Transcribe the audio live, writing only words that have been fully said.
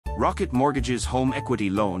Rocket Mortgage's home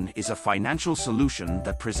equity loan is a financial solution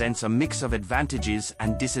that presents a mix of advantages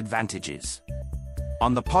and disadvantages.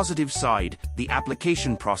 On the positive side, the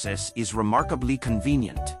application process is remarkably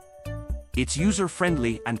convenient. It's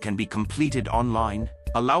user-friendly and can be completed online,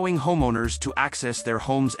 allowing homeowners to access their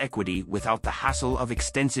home's equity without the hassle of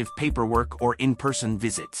extensive paperwork or in-person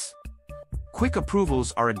visits. Quick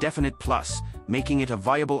approvals are a definite plus, making it a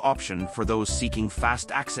viable option for those seeking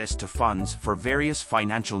fast access to funds for various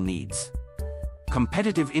financial needs.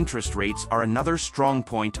 Competitive interest rates are another strong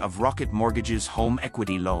point of Rocket Mortgage's home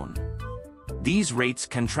equity loan. These rates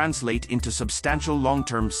can translate into substantial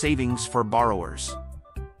long-term savings for borrowers.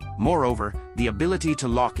 Moreover, the ability to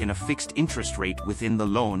lock in a fixed interest rate within the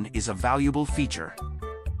loan is a valuable feature.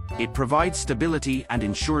 It provides stability and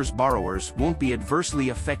ensures borrowers won't be adversely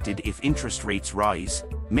affected if interest rates rise,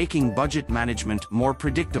 making budget management more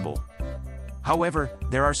predictable. However,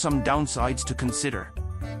 there are some downsides to consider.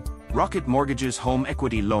 Rocket Mortgage's home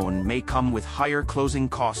equity loan may come with higher closing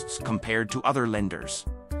costs compared to other lenders.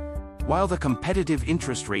 While the competitive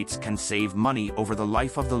interest rates can save money over the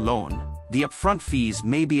life of the loan, the upfront fees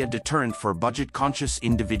may be a deterrent for budget-conscious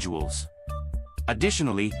individuals.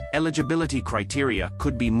 Additionally, eligibility criteria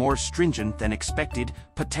could be more stringent than expected,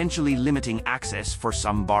 potentially limiting access for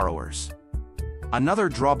some borrowers. Another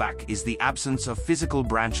drawback is the absence of physical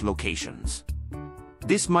branch locations.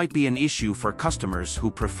 This might be an issue for customers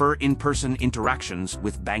who prefer in-person interactions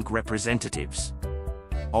with bank representatives.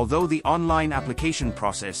 Although the online application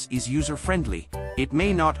process is user-friendly, it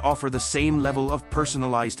may not offer the same level of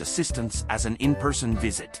personalized assistance as an in-person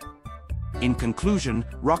visit. In conclusion,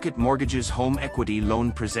 Rocket Mortgage's home equity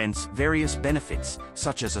loan presents various benefits,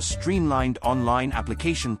 such as a streamlined online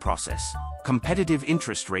application process, competitive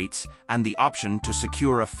interest rates, and the option to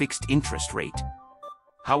secure a fixed interest rate.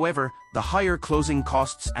 However, the higher closing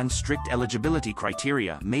costs and strict eligibility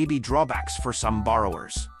criteria may be drawbacks for some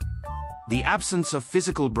borrowers. The absence of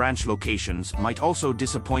physical branch locations might also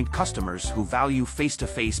disappoint customers who value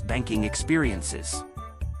face-to-face banking experiences.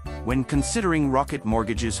 When considering Rocket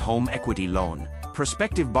Mortgage's home equity loan,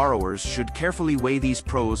 prospective borrowers should carefully weigh these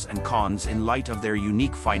pros and cons in light of their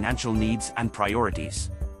unique financial needs and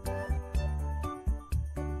priorities.